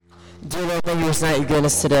Dear Lord, thank you for tonight, your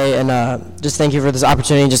goodness today, and just thank you for this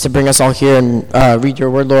opportunity just to bring us all here and read your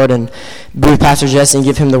word, Lord, and be with Pastor Jess and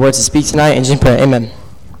give him the words to speak tonight. And just pray, amen.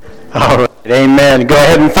 All right, amen. Go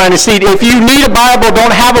ahead and find a seat. If you need a Bible,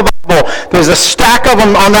 don't have a Bible, there's a stack of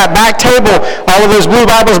them on that back table, all of those blue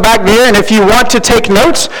Bibles back there, and if you want to take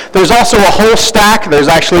notes, there's also a whole stack, there's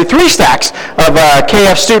actually 3 stacks of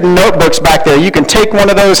KF student notebooks back there. You can take one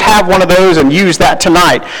of those, have one of those, and use that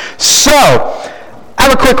tonight. So, I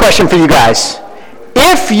have a quick question for you guys.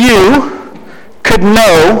 If you could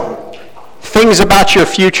know things about your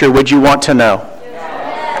future, would you want to know?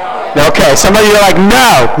 Okay, some of you are like,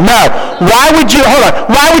 no. Why would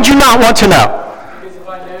you not want to know? Because if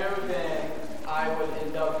I knew, then I would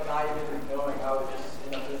end up not even knowing. I would just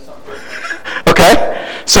end up doing something.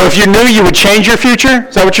 Okay, so if you knew, you would change your future?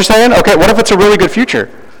 Is that what you're saying? Okay, what if it's a really good future?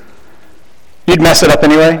 You'd mess it up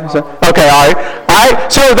anyway? Okay, all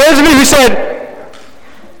right. So those of you who said,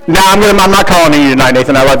 I'm not calling on you tonight,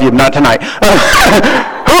 Nathan. I love you. Not tonight.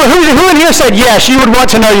 Who in here said yes, you would want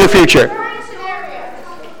to know your future?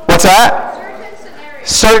 What's that?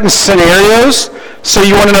 Certain scenarios. So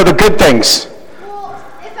you want to know the good things. Well,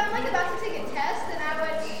 if I'm about to take a test, then I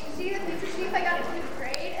would see the future, see if I got a good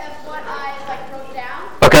grade of what I wrote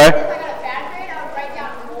down. Okay. If I got a bad grade, I would write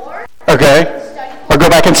down more. Okay. Or go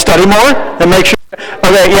back and study more and make sure.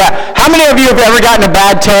 Okay, yeah. How many of you have ever gotten a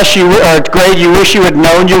bad test or grade you wish you had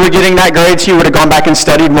known you were getting that grade so you would have gone back and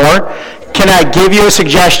studied more? Can I give you a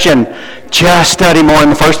suggestion? Just study more in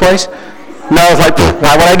the first place? No, it's like,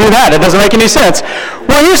 why would I do that? It doesn't make any sense.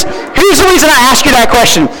 Well, here's the reason I ask you that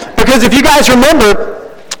question. Because if you guys remember,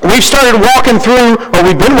 we've been walking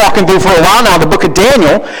through for a while now the book of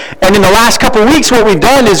Daniel, and in the last couple of weeks what we've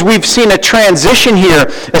done is we've seen a transition here,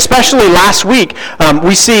 especially last week.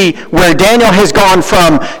 We see where Daniel has gone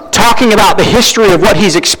from talking about the history of what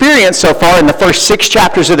he's experienced so far in the first 6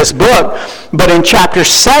 chapters of this book, but in chapter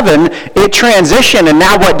 7 it transitioned, and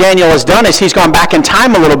now what Daniel has done is he's gone back in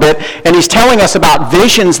time a little bit, and he's telling us about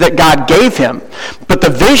visions that God gave him. But the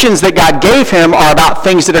visions that God gave him are about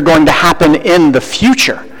things that are going to happen in the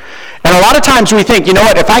future. And a lot of times we think, you know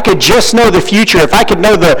what, if I could just know the future, if I could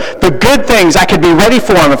know the good things, I could be ready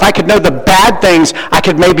for them. If I could know the bad things, I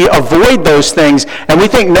could maybe avoid those things. And we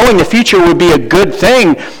think knowing the future would be a good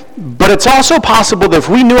thing. But it's also possible that if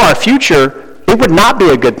we knew our future, it would not be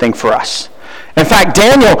a good thing for us. In fact,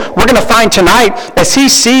 Daniel, we're going to find tonight, as he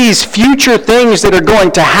sees future things that are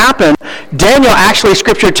going to happen, Daniel actually,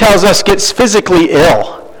 Scripture tells us, gets physically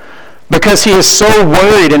ill. Because he is so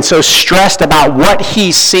worried and so stressed about what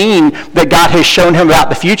he's seen that God has shown him about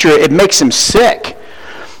the future, it makes him sick.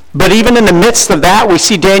 But even in the midst of that, we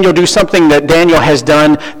see Daniel do something that Daniel has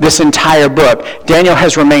done this entire book. Daniel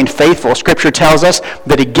has remained faithful. Scripture tells us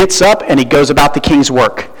that he gets up and he goes about the king's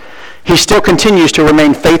work. He still continues to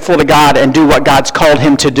remain faithful to God and do what God's called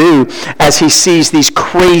him to do as he sees these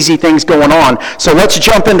crazy things going on. So let's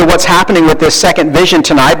jump into what's happening with this second vision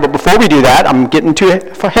tonight. But before we do that, I'm getting too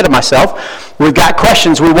ahead of myself. We've got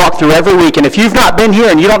questions we walk through every week. And if you've not been here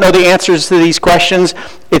and you don't know the answers to these questions,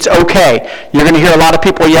 it's okay. You're going to hear a lot of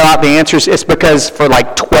people yell out the answers. It's because for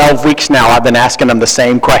 12 weeks now, I've been asking them the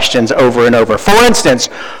same questions over and over. For instance,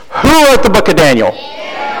 who wrote the book of Daniel?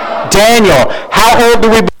 Daniel. How old do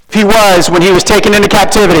we believe he was when he was taken into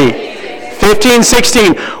captivity? 15,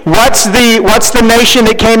 16. What's the nation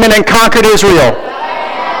that came in and conquered Israel?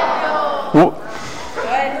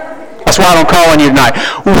 That's why I don't call on you tonight.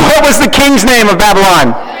 What was the king's name of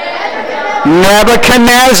Babylon?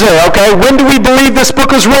 Nebuchadnezzar. Okay, when do we believe this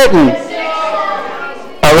book was written?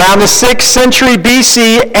 Around the 6th century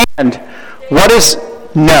BC. And what is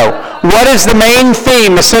the main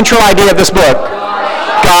theme, the central idea of this book?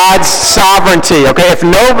 God's sovereignty. Okay, if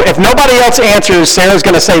nobody else answers, Sarah's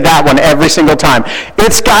going to say that one every single time.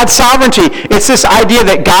 It's God's sovereignty. It's this idea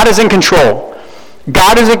that God is in control.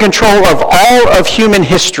 God is in control of all of human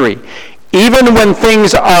history. Even when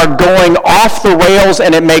things are going off the rails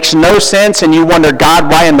and it makes no sense and you wonder, God,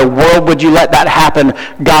 why in the world would you let that happen?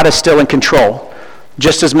 God is still in control.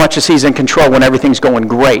 Just as much as he's in control when everything's going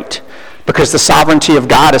great. Because the sovereignty of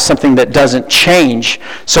God is something that doesn't change.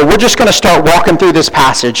 So we're just going to start walking through this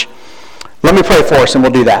passage. Let me pray for us and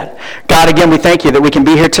we'll do that. God, again, we thank you that we can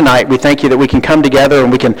be here tonight. We thank you that we can come together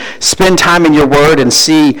and we can spend time in your word and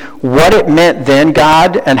see what it meant then,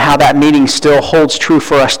 God, and how that meaning still holds true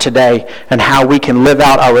for us today and how we can live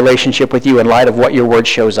out our relationship with you in light of what your word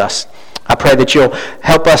shows us. I pray that you'll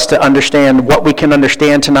help us to understand what we can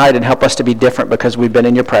understand tonight and help us to be different because we've been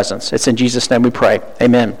in your presence. It's in Jesus' name we pray.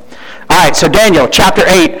 Amen. All right, so Daniel chapter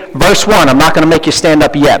 8, verse 1. I'm not going to make you stand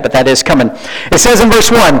up yet, but that is coming. It says in verse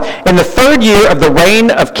 1, "In the 3rd year of the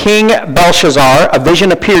reign of King Belshazzar, a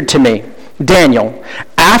vision appeared to me, Daniel,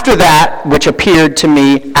 after that which appeared to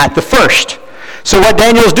me at the first." So what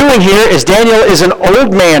Daniel's doing here is Daniel is an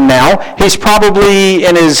old man now. He's probably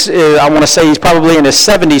in his, he's probably in his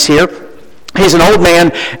 70s here. He's an old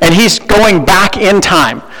man, and he's going back in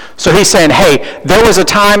time. So he's saying, hey, there was a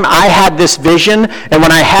time I had this vision, and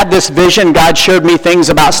when I had this vision, God showed me things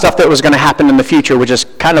about stuff that was going to happen in the future, which is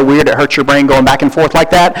kind of weird. It hurts your brain going back and forth like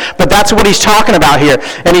that. But that's what he's talking about here.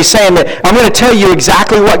 And he's saying that I'm going to tell you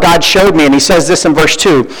exactly what God showed me. And he says this in verse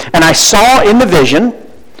 2, "And I saw in the vision,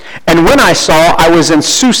 and when I saw, I was in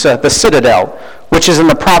Susa, the citadel, which is in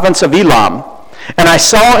the province of Elam. And I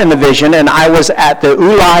saw in the vision, and I was at the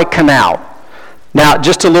Ulai Canal." Now,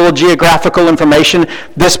 just a little geographical information.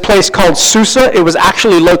 This place called Susa, it was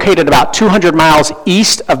actually located about 200 miles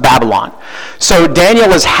east of Babylon. So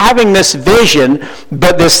Daniel is having this vision,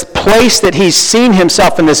 but this place that he's seen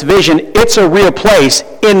himself in this vision, it's a real place.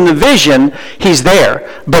 In the vision, he's there.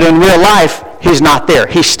 But in real life, he's not there.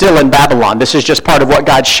 He's still in Babylon. This is just part of what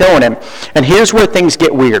God's showing him. And here's where things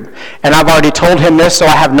get weird. And I've already told him this, so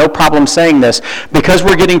I have no problem saying this. Because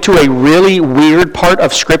we're getting to a really weird part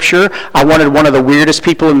of Scripture, I wanted one of the weirdest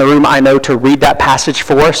people in the room I know to read that passage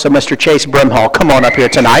for us. So Mr. Chase Brimhall, come on up here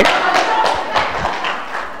tonight.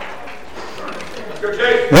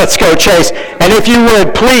 Let's go, Chase. And if you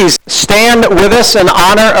would, please stand with us in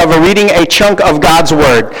honor of reading a chunk of God's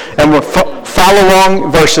Word. And we'll follow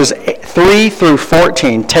along verses 3 through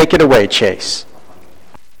 14. Take it away, Chase.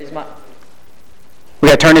 We got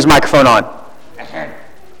to turn his microphone on.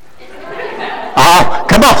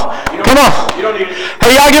 Come on. Come on.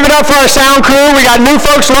 Hey, y'all give it up for our sound crew. We got new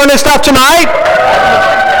folks learning stuff tonight.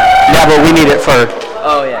 Yeah, but we need it for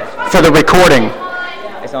the recording.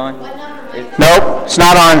 It's on? Nope, it's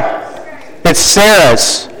not on. It's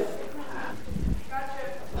Sarah's.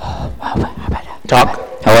 Talk.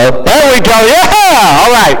 Hello? There we go. Yeah!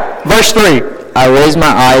 All right. Verse 3. "I raised my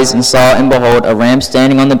eyes and saw, and behold, a ram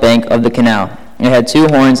standing on the bank of the canal. It had 2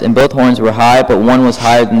 horns, and both horns were high, but one was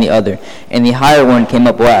higher than the other, and the higher one came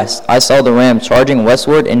up last. I saw the ram charging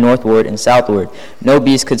westward and northward and southward. No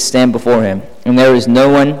beast could stand before him, and there was no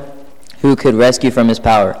one who could rescue from his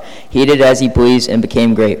power. He did as he pleased and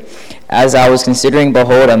became great. As I was considering,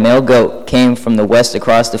 behold, a male goat came from the west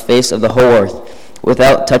across the face of the whole earth,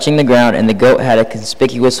 without touching the ground, and the goat had a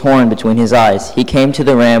conspicuous horn between his eyes. He came to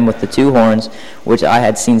the ram with the 2 horns, which I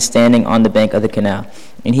had seen standing on the bank of the canal,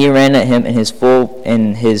 and he ran at him in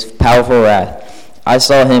his powerful wrath. I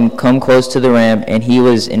saw him come close to the ram, and he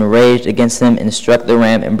was enraged against him, and struck the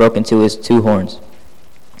ram and broke into his 2 horns.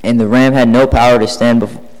 And the ram had no power to stand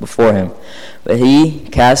before him, but he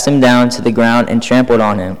cast him down to the ground and trampled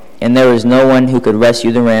on him, and there was no one who could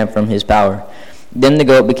rescue the ram from his power. Then the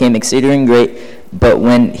goat became exceeding great, but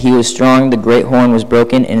when he was strong, the great horn was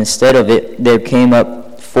broken, and instead of it there came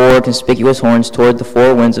up 4 conspicuous horns toward the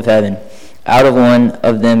 4 winds of heaven. Out of one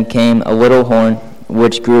of them came a little horn,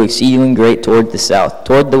 which grew exceeding great toward the south,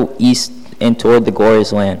 toward the east, and toward the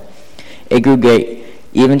glorious land. It grew great,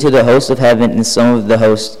 even to the host of heaven, and some of the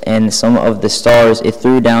hosts and some of the stars it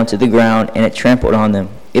threw down to the ground, and it trampled on them.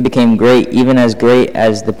 It became great, even as great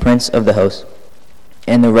as the prince of the host.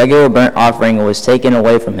 And the regular burnt offering was taken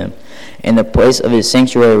away from him, and the place of his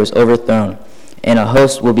sanctuary was overthrown. And a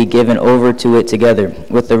host will be given over to it together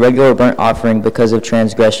with the regular burnt offering because of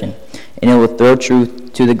transgression. And it will throw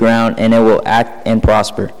truth to the ground, and it will act and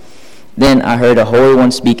prosper. Then I heard a holy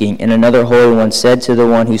one speaking, and another holy one said to the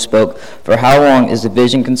one who spoke, For how long is the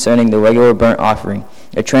vision concerning the regular burnt offering,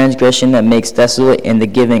 a transgression that makes desolate, and the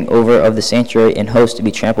giving over of the sanctuary and host to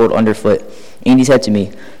be trampled underfoot? And he said to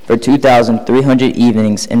me, For 2,300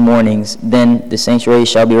 evenings and mornings, then the sanctuary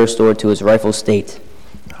shall be restored to its rightful state.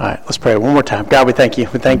 All right, let's pray one more time. God, we thank you.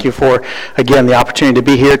 We thank you for, again, the opportunity to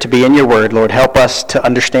be here, to be in your word. Lord, help us to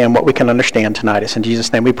understand what we can understand tonight. It's in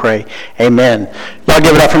Jesus' name we pray. Amen. Y'all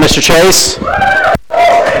give it up for Mr. Chase.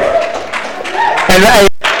 And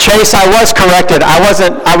Chase, I was corrected.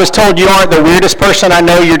 I was told you aren't the weirdest person I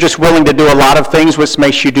know. You're just willing to do a lot of things, which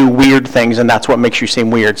makes you do weird things, and that's what makes you seem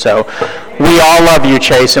weird. So we all love you,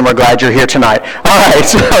 Chase, and we're glad you're here tonight. All right,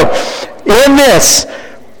 so in this,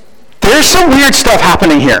 there's some weird stuff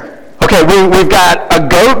happening here. Okay, we've got a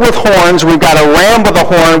goat with horns, we've got a ram with a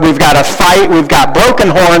horn, we've got a fight, we've got broken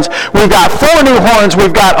horns, we've got 4 new horns,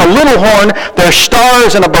 we've got a little horn, there's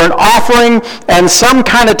stars and a burnt offering, and some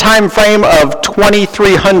kind of time frame of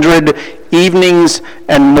 2,300 evenings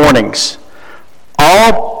and mornings.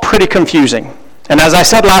 all pretty confusing. And as I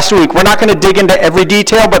said last week, we're not going to dig into every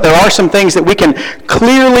detail, but there are some things that we can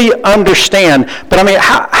clearly understand. But I mean,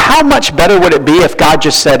 how much better would it be if God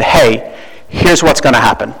just said, hey, here's what's going to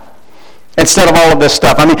happen, instead of all of this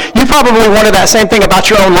stuff? I mean, you probably wanted that same thing about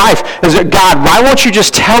your own life. Is that, God, why won't you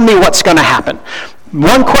just tell me what's going to happen?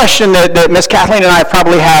 One question that Miss Kathleen and I have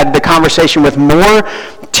probably had the conversation with more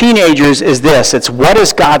teenagers is this. It's, what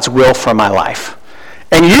is God's will for my life?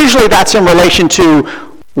 And usually that's in relation to,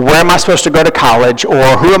 where am I supposed to go to college,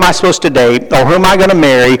 or who am I supposed to date, or who am I going to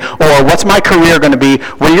marry, or what's my career going to be,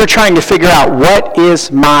 where you're trying to figure out what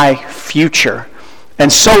is my future.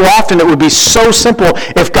 And so often it would be so simple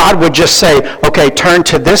if God would just say, okay, turn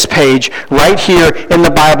to this page right here in the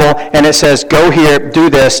Bible, and it says, go here, do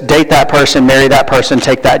this, date that person, marry that person,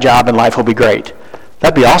 take that job, and life will be great.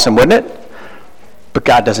 That'd be awesome, wouldn't it? But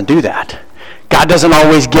God doesn't do that. God doesn't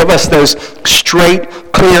always give us those straight,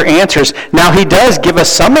 clear answers. Now, he does give us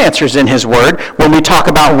some answers in his word. When we talk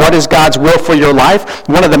about what is God's will for your life,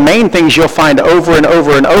 one of the main things you'll find over and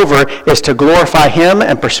over and over is to glorify him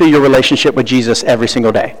and pursue your relationship with Jesus every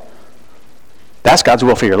single day. That's God's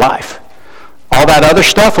will for your life. All that other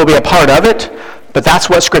stuff will be a part of it, but that's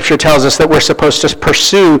what Scripture tells us that we're supposed to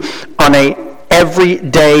pursue on a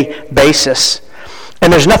everyday basis.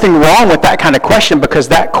 And there's nothing wrong with that kind of question, because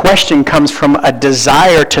that question comes from a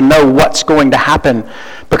desire to know what's going to happen,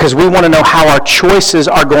 because we want to know how our choices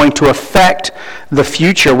are going to affect the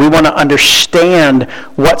future. We want to understand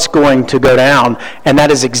what's going to go down. And that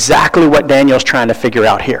is exactly what Daniel's trying to figure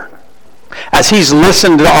out here. As he's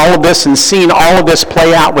listened to all of this and seen all of this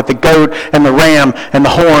play out with the goat and the ram and the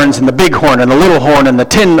horns and the big horn and the little horn and the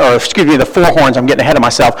 4 horns, I'm getting ahead of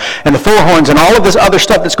myself, and the 4 horns and all of this other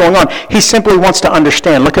stuff that's going on, he simply wants to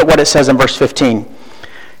understand. Look at what it says in verse 15.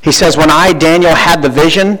 He says, when I, Daniel, had the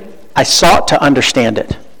vision, I sought to understand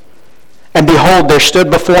it. And behold, there stood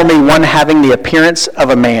before me one having the appearance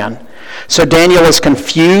of a man. So Daniel is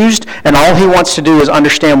confused, and all he wants to do is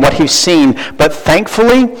understand what he's seen. But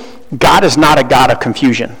thankfully, God is not a God of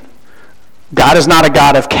confusion. God is not a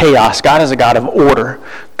God of chaos. God is a God of order.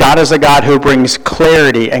 God is a God who brings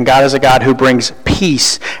clarity, and God is a God who brings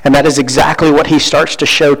peace. And that is exactly what he starts to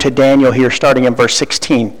show to Daniel here, starting in verse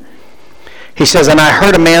 16. He says, and I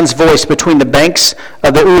heard a man's voice between the banks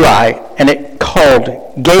of the Ulai, and it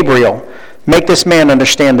called, Gabriel, make this man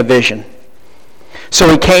understand the vision. So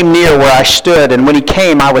he came near where I stood, and when he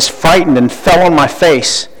came, I was frightened and fell on my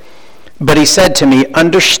face. But he said to me,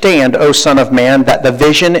 understand, O Son of Man, that the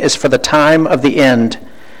vision is for the time of the end.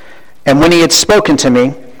 And when he had spoken to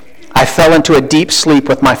me, I fell into a deep sleep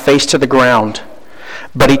with my face to the ground.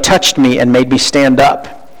 But he touched me and made me stand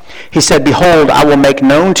up. He said, behold, I will make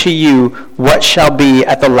known to you what shall be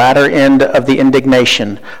at the latter end of the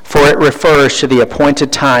indignation, for it refers to the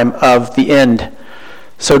appointed time of the end.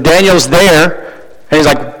 So Daniel's there, and he's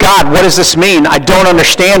like, God, what does this mean? I don't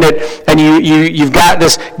understand it. And you've got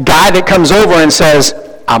this guy that comes over and says,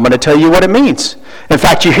 I'm going to tell you what it means. In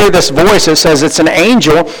fact, you hear this voice. It says it's an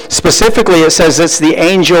angel. Specifically, it says it's the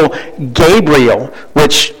angel Gabriel,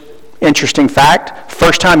 which, interesting fact,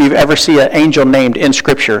 first time you've ever seen an angel named in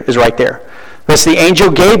Scripture is right there. That's the angel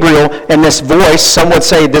Gabriel, and this voice, some would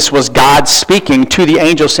say this was God speaking to the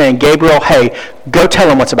angel saying, Gabriel, hey, go tell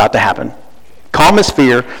him what's about to happen. Calm his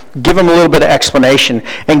fear, give him a little bit of explanation.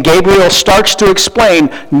 And Gabriel starts to explain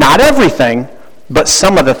not everything, but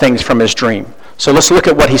some of the things from his dream. So let's look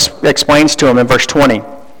at what he explains to him in verse 20.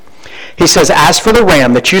 He says, as for the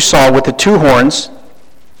ram that you saw with the 2 horns,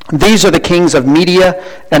 these are the kings of Media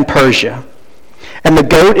and Persia. And the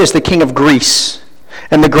goat is the king of Greece.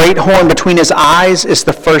 And the great horn between his eyes is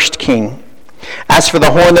the first king. As for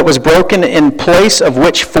the horn that was broken, in place of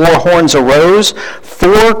which 4 horns arose,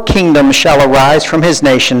 4 kingdoms shall arise from his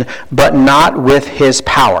nation, but not with his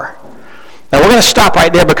power. Now we're going to stop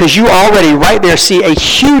right there, because you already right there see a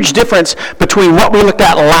huge difference between what we looked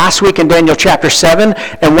at last week in Daniel chapter 7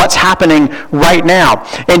 and what's happening right now.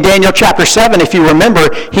 In Daniel chapter 7, if you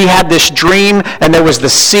remember, he had this dream, and there was the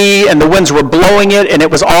sea, and the winds were blowing it, and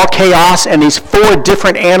it was all chaos, and these 4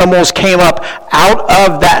 different animals came up out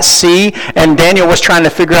of that sea, and Daniel was trying to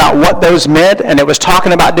figure out what those meant, and it was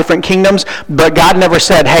talking about different kingdoms, but God never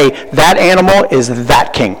said, hey, that animal is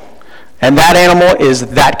that king, and that animal is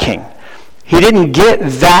that king. He didn't get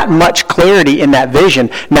that much clarity in that vision.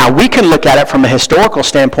 Now, we can look at it from a historical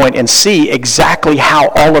standpoint and see exactly how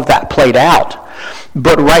all of that played out.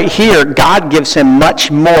 But right here, God gives him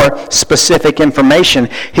much more specific information.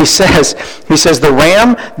 He says the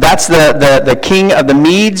ram, that's the king of the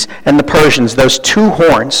Medes and the Persians, those 2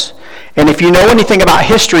 horns. And if you know anything about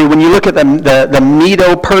history, when you look at the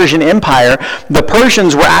Medo-Persian Empire, the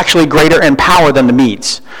Persians were actually greater in power than the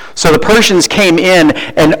Medes. So the Persians came in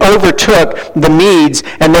and overtook the Medes,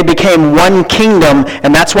 and they became one kingdom,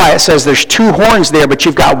 and that's why it says there's two horns there, but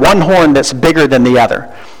you've got one horn that's bigger than the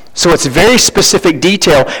other. So it's very specific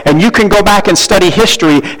detail, and you can go back and study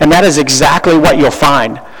history, and that is exactly what you'll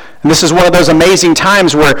find. And this is one of those amazing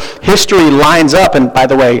times where history lines up, and by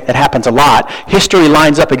the way, it happens a lot. History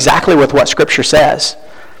lines up exactly with what Scripture says.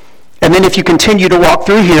 And then if you continue to walk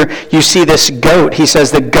through here, you see this goat. He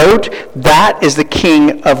says the goat, that is the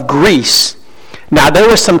king of Greece. Now, there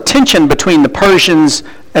was some tension between the Persians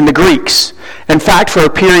and the Greeks. In fact, for a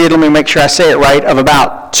period, let me make sure I say it right, of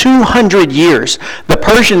about 200 years, the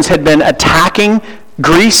Persians had been attacking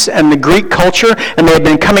Greece and the Greek culture, and they had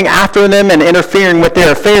been coming after them and interfering with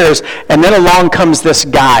their affairs. And then along comes this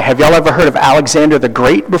guy. Have y'all ever heard of Alexander the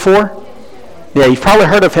Great before? Yeah, you've probably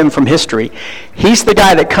heard of him from history. He's the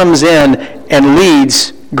guy that comes in and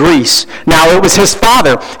leads Greece. Now, it was his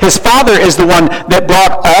father. His father is the one that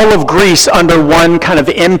brought all of Greece under one kind of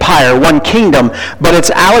empire, one kingdom. But it's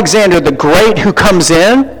Alexander the Great who comes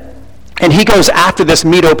in, and he goes after this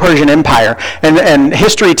Medo-Persian Empire. And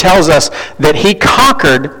history tells us that he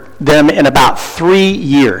conquered them in about 3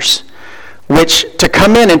 years. Which, to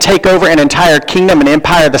come in and take over an entire kingdom, an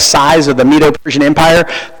empire the size of the Medo-Persian Empire,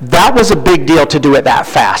 that was a big deal to do it that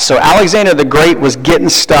fast. So Alexander the Great was getting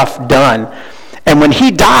stuff done. And when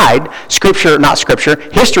he died,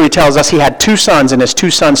 history tells us he had 2 sons, and his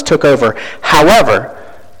 2 sons took over. However,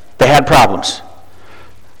 they had problems.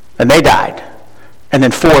 And they died. And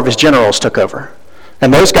then 4 of his generals took over.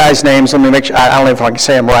 And those guys' names, let me make sure, I don't know if I can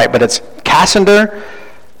say them right, but it's Cassander,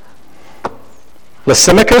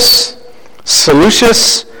 Lysimachus,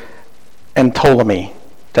 Seleucus, and Ptolemy.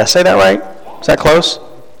 Did I say that right? Is that close?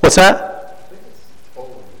 What's that?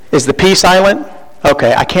 Is the P silent?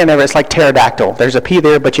 Okay, I can't ever, it's like pterodactyl. There's a P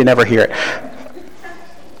there, but you never hear it.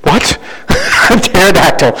 What?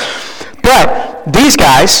 Pterodactyl. But these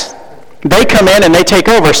guys, they come in and they take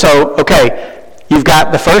over. So, okay, you've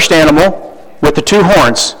got the first animal with the 2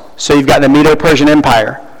 horns. So you've got the Medo-Persian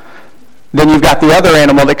Empire. Then you've got the other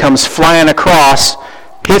animal that comes flying across,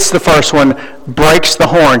 hits the first one, breaks the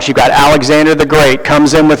horns. You've got Alexander the Great,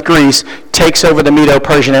 comes in with Greece, takes over the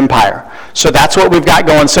Medo-Persian Empire. So that's what we've got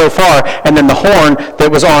going so far. And then the horn that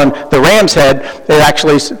was on the ram's head, it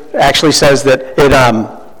actually says that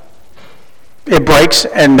it breaks,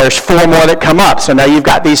 and there's 4 more that come up. So now you've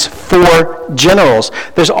got these 4 generals.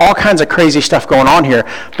 There's all kinds of crazy stuff going on here.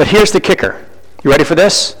 But here's the kicker. You ready for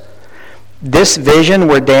this? This vision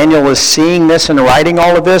where Daniel is seeing this and writing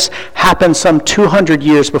all of this happened some 200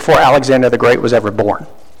 years before Alexander the Great was ever born.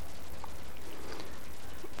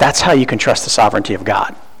 That's how you can trust the sovereignty of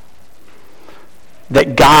God.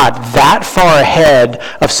 That God, that far ahead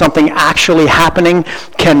of something actually happening,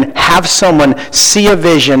 can have someone see a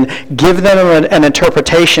vision, give them an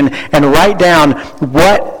interpretation, and write down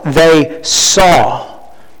what they saw.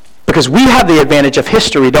 Because we have the advantage of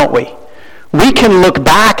history, don't we? We can look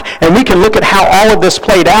back and we can look at how all of this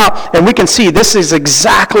played out, and we can see this is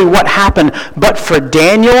exactly what happened. But for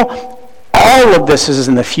Daniel, all of this is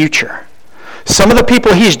in the future. Some of the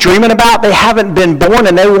people he's dreaming about, they haven't been born,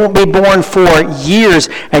 and they won't be born for years,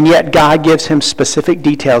 and yet God gives him specific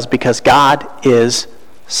details because God is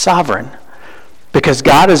sovereign. Because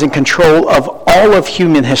God is in control of all of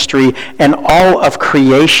human history and all of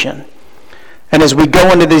creation. And as we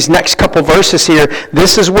go into these next couple verses here,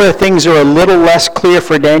 this is where things are a little less clear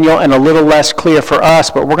for Daniel and a little less clear for us,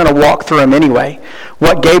 but we're going to walk through them anyway.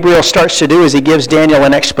 What Gabriel starts to do is he gives Daniel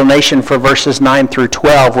an explanation for verses 9 through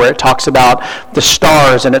 12, where it talks about the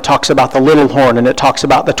stars, and it talks about the little horn, and it talks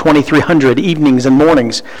about the 2300 evenings and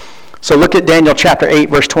mornings. So look at Daniel chapter 8,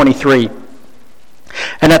 verse 23.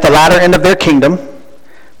 And at the latter end of their kingdom,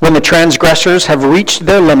 when the transgressors have reached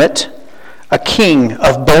their limit, a king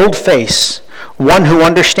of bold face, one who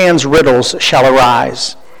understands riddles, shall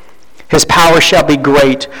arise. His power shall be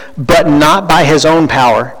great, but not by his own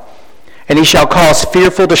power. And he shall cause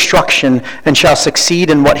fearful destruction, and shall succeed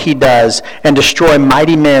in what he does, and destroy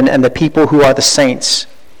mighty men and the people who are the saints.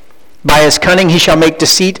 By his cunning he shall make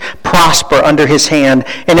deceit prosper under his hand,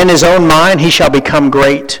 and in his own mind he shall become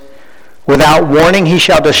great. Without warning he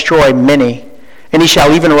shall destroy many. And he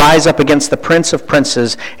shall even rise up against the prince of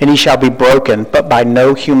princes, and he shall be broken, but by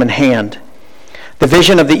no human hand. The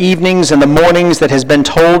vision of the evenings and the mornings that has been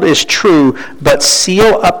told is true, but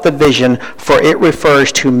seal up the vision, for it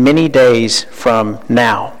refers to many days from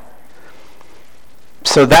now.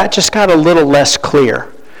 So that just got a little less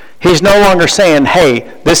clear. He's no longer saying, hey,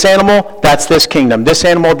 this animal, that's this kingdom. This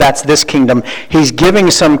animal, that's this kingdom. He's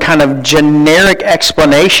giving some kind of generic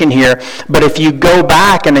explanation here. But if you go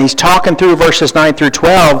back and he's talking through verses 9 through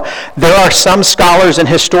 12, there are some scholars and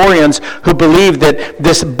historians who believe that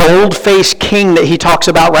this bold-faced king that he talks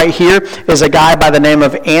about right here is a guy by the name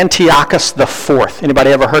of Antiochus IV.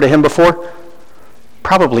 Anybody ever heard of him before?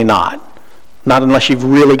 Probably not. Not unless you've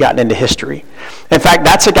really gotten into history. In fact,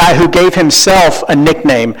 that's a guy who gave himself a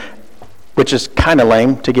nickname, which is kind of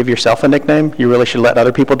lame to give yourself a nickname. You really should let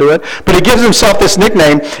other people do it. But he gives himself this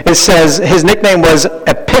nickname. It says his nickname was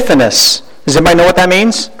Epiphanes. Does anybody know what that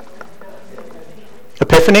means?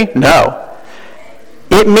 Epiphany? No.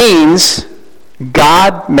 It means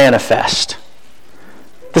God manifest.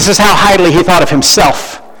 This is how highly he thought of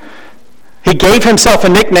himself. He gave himself a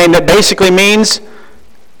nickname that basically means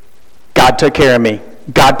God took care of me.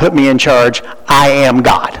 God put me in charge. I am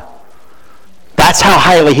God. That's how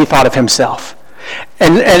highly he thought of himself.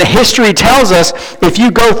 And history tells us, if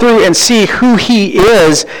you go through and see who he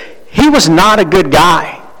is, he was not a good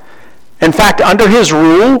guy. In fact, under his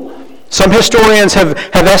rule, some historians have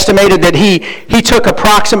estimated that he took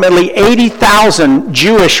approximately 80,000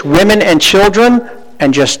 Jewish women and children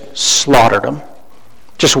and just slaughtered them.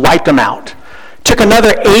 Just wiped them out. Took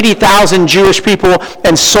another 80,000 Jewish people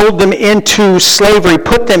and sold them into slavery,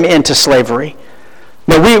 put them into slavery.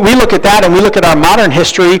 Now, we look at that and we look at our modern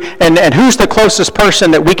history, and who's the closest person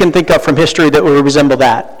that we can think of from history that would resemble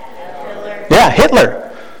that? Hitler. Yeah,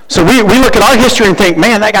 Hitler. So we look at our history and think,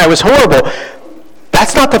 man, that guy was horrible.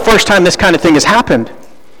 That's not the first time this kind of thing has happened.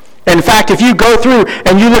 In fact, if you go through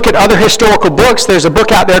and you look at other historical books, there's a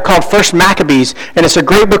book out there called First Maccabees, and it's a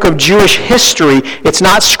great book of Jewish history. It's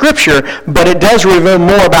not scripture, but it does reveal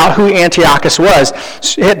more about who Antiochus was.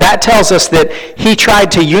 That tells us that he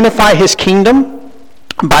tried to unify his kingdom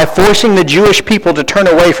by forcing the Jewish people to turn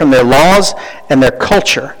away from their laws and their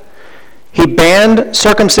culture. He banned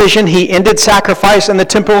circumcision. He ended sacrifice in the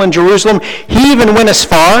temple in Jerusalem. He even went as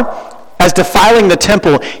far as defiling the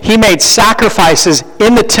temple. He made sacrifices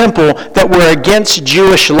in the temple that were against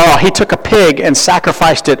Jewish law. He took a pig and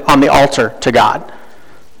sacrificed it on the altar to God.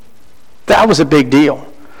 That was a big deal.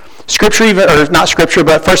 Scripture, even, or not scripture,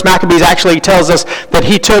 but First Maccabees actually tells us that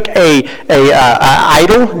he took a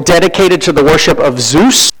idol dedicated to the worship of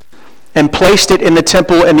Zeus and placed it in the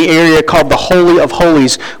temple in the area called the Holy of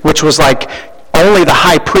Holies, which was like only the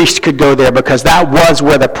high priest could go there, because that was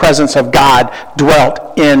where the presence of God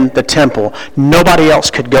dwelt in the temple. Nobody else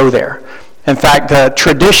could go there. In fact, the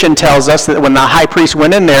tradition tells us that when the high priest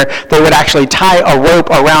went in there, they would actually tie a rope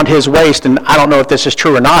around his waist. And I don't know if this is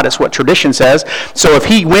true or not. It's what tradition says. So if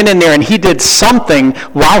he went in there and he did something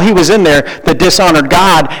while he was in there that dishonored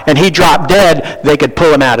God and he dropped dead, they could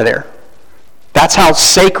pull him out of there. That's how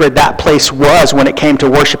sacred that place was when it came to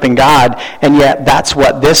worshiping God. And yet that's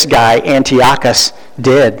what this guy, Antiochus,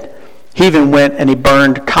 did. He even went and he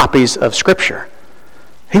burned copies of Scripture.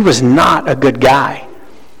 He was not a good guy.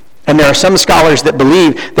 And there are some scholars that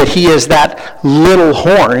believe that he is that little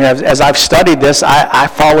horn. As I've studied this, I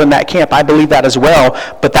fall in that camp. I believe that as well.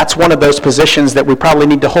 But that's one of those positions that we probably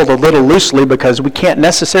need to hold a little loosely, because we can't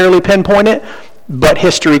necessarily pinpoint it, but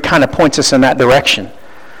history kind of points us in that direction.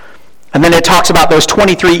 And then it talks about those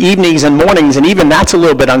 23 evenings and mornings, and even that's a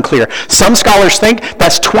little bit unclear. Some scholars think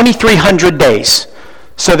that's 2,300 days.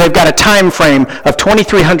 So they've got a time frame of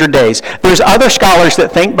 2,300 days. There's other scholars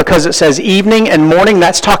that think, because it says evening and morning,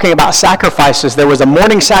 that's talking about sacrifices. There was a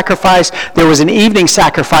morning sacrifice, there was an evening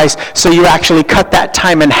sacrifice, so you actually cut that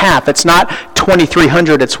time in half. It's not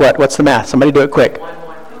 2,300, it's what? What's the math? Somebody do it quick.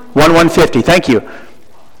 1,150, thank you.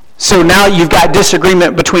 So now you've got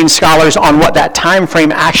disagreement between scholars on what that time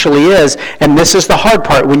frame actually is, and this is the hard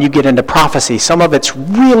part when you get into prophecy. Some of it's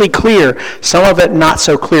really clear, some of it not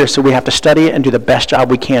so clear, so we have to study it and do the best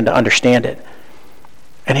job we can to understand it.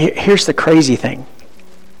 And here's the crazy thing.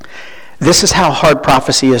 This is how hard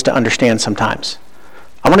prophecy is to understand sometimes.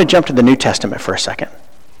 I want to jump to the New Testament for a second.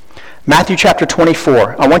 Matthew chapter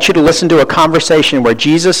 24. I want you to listen to a conversation where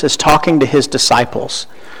Jesus is talking to his disciples.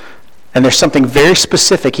 And there's something very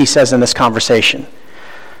specific he says in this conversation.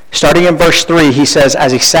 Starting in verse 3, he says,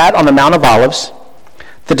 "As he sat on the Mount of Olives,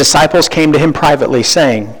 the disciples came to him privately,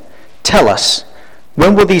 saying, 'Tell us,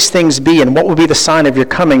 when will these things be, and what will be the sign of your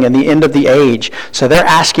coming and the end of the age?'" So they're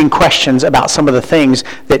asking questions about some of the things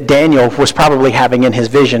that Daniel was probably having in his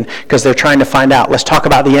vision, because they're trying to find out. Let's talk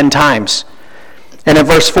about the end times. And in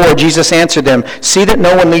verse 4, Jesus answered them, "See that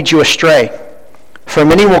no one leads you astray. For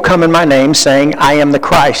many will come in my name, saying, 'I am the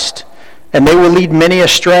Christ.' And they will lead many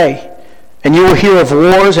astray. And you will hear of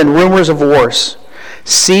wars and rumors of wars.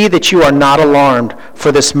 See that you are not alarmed,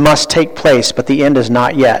 for this must take place, but the end is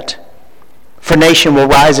not yet. For nation will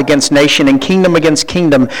rise against nation, and kingdom against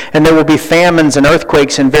kingdom, and there will be famines and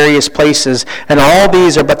earthquakes in various places, and all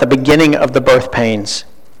these are but the beginning of the birth pains.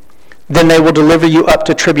 Then they will deliver you up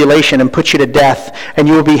to tribulation and put you to death, and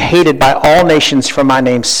you will be hated by all nations for my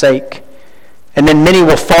name's sake. And then many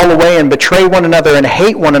will fall away and betray one another and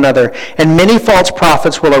hate one another, and many false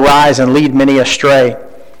prophets will arise and lead many astray.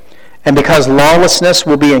 And because lawlessness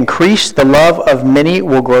will be increased, the love of many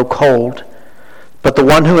will grow cold. But the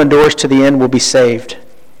one who endures to the end will be saved.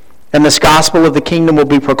 And this gospel of the kingdom will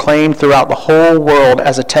be proclaimed throughout the whole world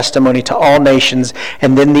as a testimony to all nations,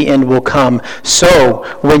 and then the end will come. So,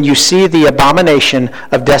 when you see the abomination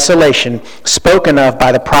of desolation spoken of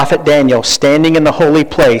by the prophet Daniel standing in the holy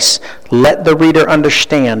place, let the reader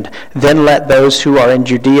understand. Then let those who are in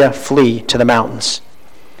Judea flee to the mountains.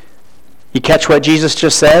 You catch what Jesus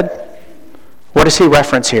just said? What does he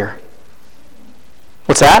reference here?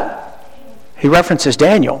 What's that? He references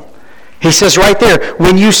Daniel. He says right there,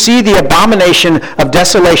 when you see the abomination of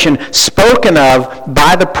desolation spoken of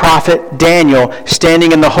by the prophet Daniel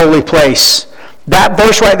standing in the holy place. That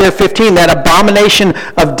verse right there, 15, that abomination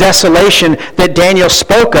of desolation that Daniel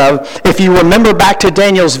spoke of, if you remember back to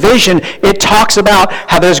Daniel's vision, it talks about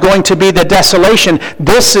how there's going to be the desolation.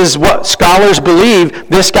 This is what scholars believe,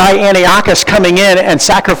 this guy Antiochus coming in and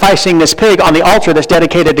sacrificing this pig on the altar that's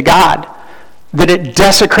dedicated to God, that it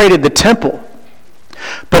desecrated the temple.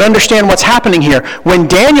 But understand what's happening here. When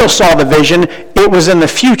Daniel saw the vision, it was in the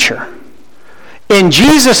future. In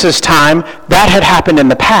Jesus' time, that had happened in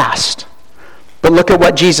the past. But look at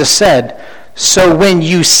what Jesus said. So when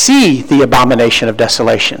you see the abomination of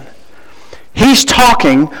desolation, he's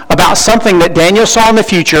talking about something that Daniel saw in the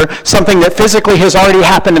future, something that physically has already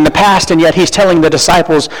happened in the past, and yet he's telling the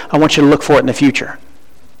disciples, I want you to look for it in the future.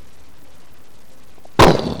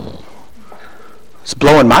 It's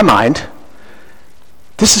blowing my mind.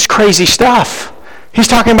 This is crazy stuff. He's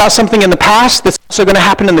talking about something in the past that's also going to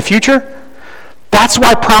happen in the future. That's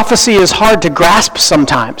why prophecy is hard to grasp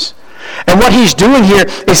sometimes. And what he's doing here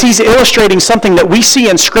is he's illustrating something that we see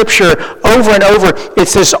in Scripture over and over.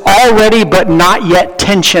 It's this already but not yet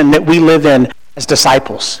tension that we live in as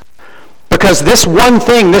disciples. Because this one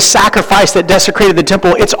thing, this sacrifice that desecrated the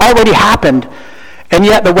temple, it's already happened. And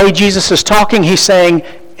yet the way Jesus is talking, he's saying,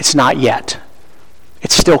 it's not yet.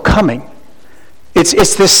 It's still coming.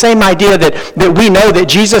 It's this same idea that we know that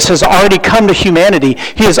Jesus has already come to humanity.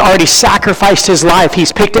 He has already sacrificed his life.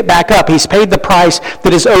 He's picked it back up. He's paid the price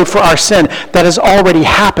that is owed for our sin. That has already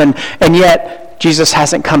happened, and yet Jesus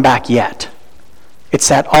hasn't come back yet. It's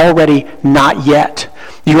that already not yet.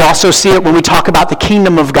 You also see it when we talk about the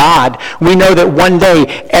kingdom of God. We know that one day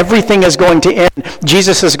everything is going to end.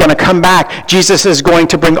 Jesus is going to come back. Jesus is going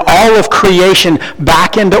to bring all of creation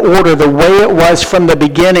back into order the way it was from the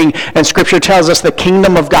beginning. And Scripture tells us the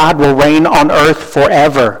kingdom of God will reign on earth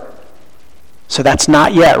forever. So that's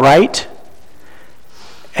not yet, right?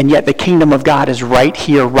 And yet the kingdom of God is right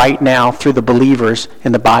here, right now, through the believers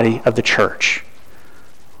in the body of the church.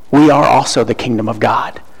 We are also the kingdom of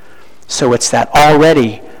God. So it's that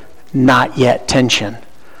already not yet tension.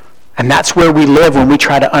 And that's where we live when we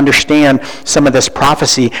try to understand some of this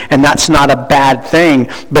prophecy. And that's not a bad thing,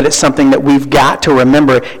 but it's something that we've got to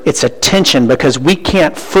remember. It's a tension because we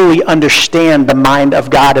can't fully understand the mind of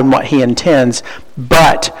God and what he intends,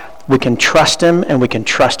 but we can trust him and we can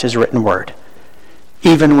trust his written word,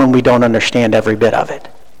 even when we don't understand every bit of it.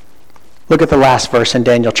 Look at the last verse in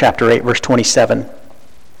Daniel chapter 8, verse 27.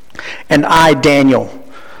 And I, Daniel,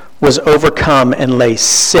 was overcome and lay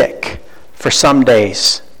sick for some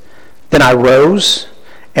days. Then I rose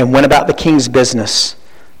and went about the king's business,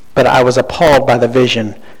 but I was appalled by the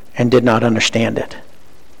vision and did not understand it.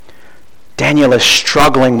 Daniel is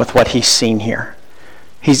struggling with what he's seen here.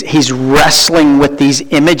 He's wrestling with these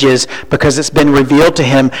images because it's been revealed to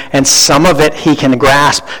him, and some of it he can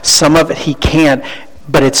grasp, some of it he can't,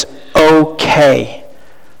 but it's okay.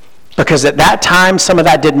 Because at that time, some of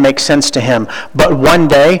that didn't make sense to him. But one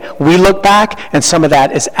day, we look back, and some of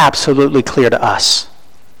that is absolutely clear to us.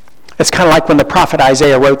 It's kind of like when the prophet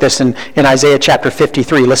Isaiah wrote this in Isaiah chapter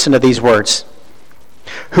 53. Listen to these words.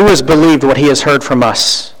 Who has believed what he has heard from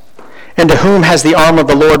us? And to whom has the arm of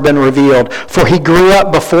the Lord been revealed? For he grew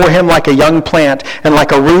up before him like a young plant, and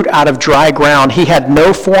like a root out of dry ground. He had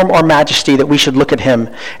no form or majesty that we should look at him,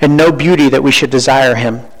 and no beauty that we should desire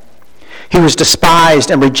him. He was despised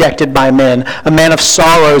and rejected by men, a man of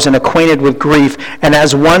sorrows and acquainted with grief, and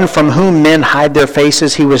as one from whom men hide their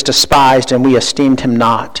faces, he was despised, and we esteemed him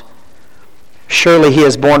not. Surely he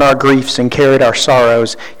has borne our griefs and carried our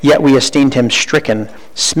sorrows, yet we esteemed him stricken,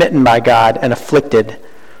 smitten by God, and afflicted.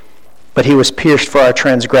 But he was pierced for our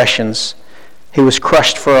transgressions. He was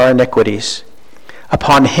crushed for our iniquities.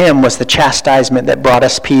 Upon him was the chastisement that brought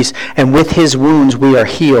us peace, and with his wounds we are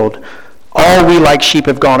healed. All we like sheep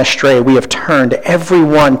have gone astray. We have turned every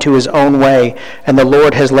one to his own way, and the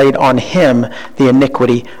Lord has laid on him the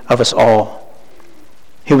iniquity of us all.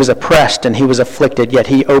 He was oppressed and he was afflicted, yet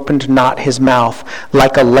he opened not his mouth.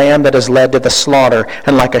 Like a lamb that is led to the slaughter,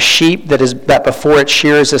 and like a sheep that before its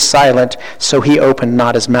shears is silent, so he opened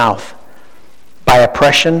not his mouth. By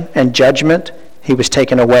oppression and judgment he was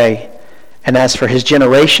taken away. And as for his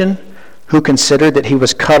generation, who considered that he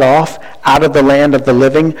was cut off out of the land of the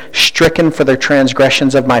living, stricken for the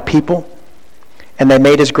transgressions of my people? And they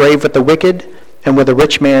made his grave with the wicked and with a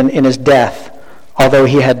rich man in his death, although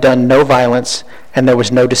he had done no violence, and there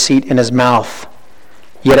was no deceit in his mouth.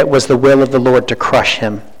 Yet it was the will of the Lord to crush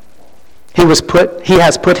him. He has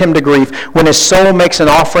put him to grief. When his soul makes an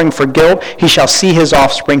offering for guilt, he shall see his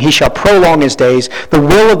offspring. He shall prolong his days. The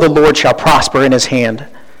will of the Lord shall prosper in his hand.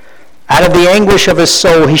 Out of the anguish of his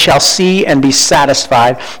soul he shall see and be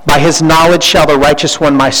satisfied. By his knowledge shall the righteous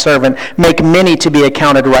one, my servant, make many to be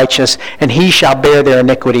accounted righteous, and he shall bear their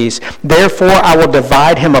iniquities. Therefore I will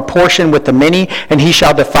divide him a portion with the many, and he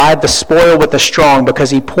shall divide the spoil with the strong, because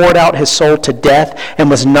he poured out his soul to death and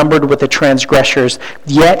was numbered with the transgressors.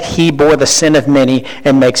 Yet he bore the sin of many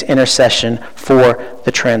and makes intercession for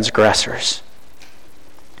the transgressors.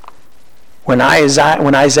 When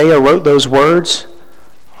Isaiah wrote those words,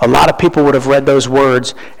 a lot of people would have read those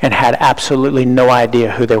words and had absolutely no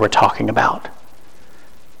idea who they were talking about.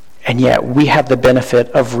 And yet we have the benefit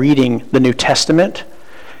of reading the New Testament,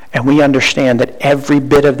 and we understand that every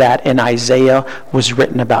bit of that in Isaiah was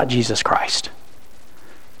written about Jesus Christ,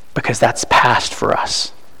 because that's past for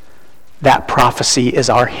us. That prophecy is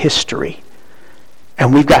our history.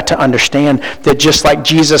 And we've got to understand that just like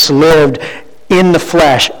Jesus lived in the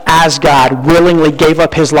flesh as God, willingly gave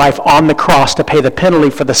up his life on the cross to pay the penalty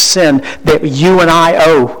for the sin that you and I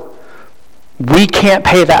owe. We can't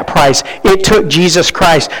pay that price. It took Jesus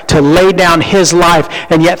Christ to lay down his life,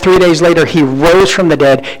 and yet 3 days later he rose from the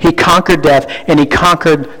dead. He conquered death and he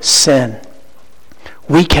conquered sin.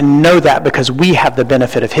 We can know that because we have the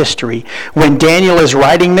benefit of history. When Daniel is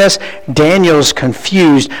writing this, Daniel's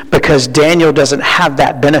confused because Daniel doesn't have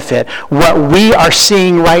that benefit. What we are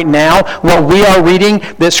seeing right now, what we are reading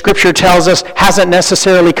that Scripture tells us hasn't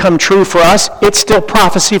necessarily come true for us. It's still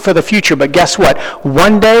prophecy for the future. But guess what?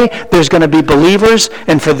 One day there's going to be believers,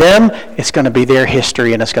 and for them it's going to be their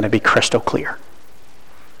history, and it's going to be crystal clear.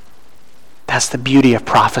 That's the beauty of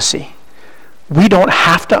prophecy. We don't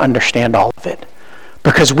have to understand all of it,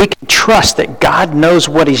 because we can trust that God knows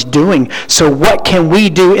what he's doing. So what can we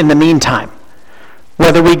do in the meantime?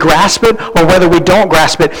 Whether we grasp it or whether we don't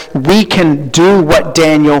grasp it, we can do what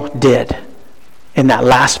Daniel did in that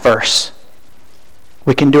last verse.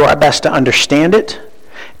 We can do our best to understand it.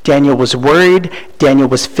 Daniel was worried. Daniel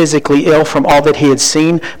was physically ill from all that he had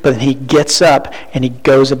seen, but then he gets up and he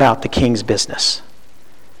goes about the king's business.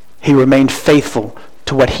 He remained faithful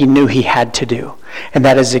to what he knew he had to do. And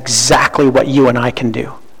that is exactly what you and I can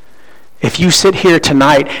do. If you sit here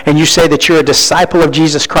tonight and you say that you're a disciple of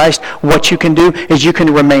Jesus Christ, what you can do is you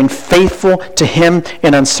can remain faithful to him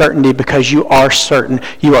in uncertainty, because you are certain.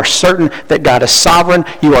 You are certain that God is sovereign.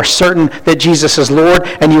 You are certain that Jesus is Lord.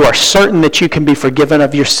 And you are certain that you can be forgiven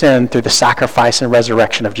of your sin through the sacrifice and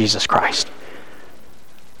resurrection of Jesus Christ.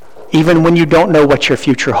 Even when you don't know what your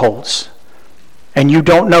future holds, and you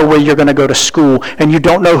don't know where you're going to go to school, and you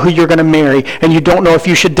don't know who you're going to marry, and you don't know if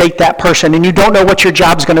you should date that person, and you don't know what your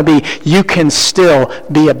job's going to be, you can still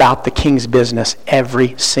be about the king's business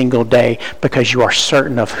every single day, because you are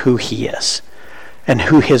certain of who he is and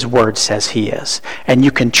who his word says he is. And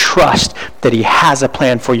you can trust that he has a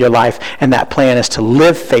plan for your life, and that plan is to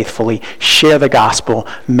live faithfully, share the gospel,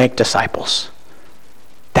 make disciples.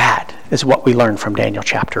 That is what we learn from Daniel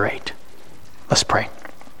chapter 8. Let's pray.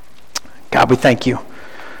 God, we thank you.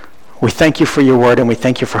 We thank you for your word, and we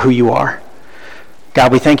thank you for who you are. God,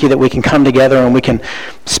 we thank you that we can come together and we can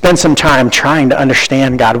spend some time trying to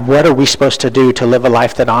understand, God, what are we supposed to do to live a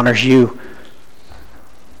life that honors you?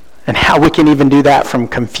 And how we can even do that from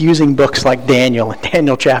confusing books like Daniel and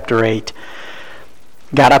Daniel chapter 8.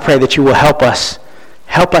 God, I pray that you will help us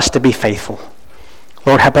to be faithful.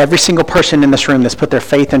 Lord, help every single person in this room that's put their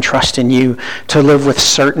faith and trust in you to live with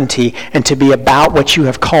certainty and to be about what you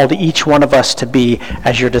have called each one of us to be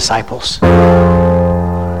as your disciples.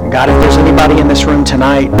 God, if there's anybody in this room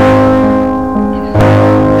tonight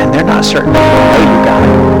and they're not certain they don't know you,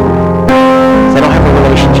 God, They don't have a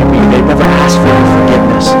relationship with you. They've never asked for your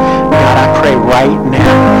forgiveness. God, I pray right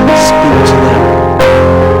now, speak to them.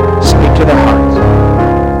 Speak to their hearts.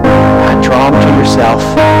 God, draw them to yourself.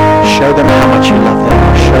 Show them how much you love them.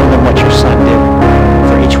 Show them what your son did.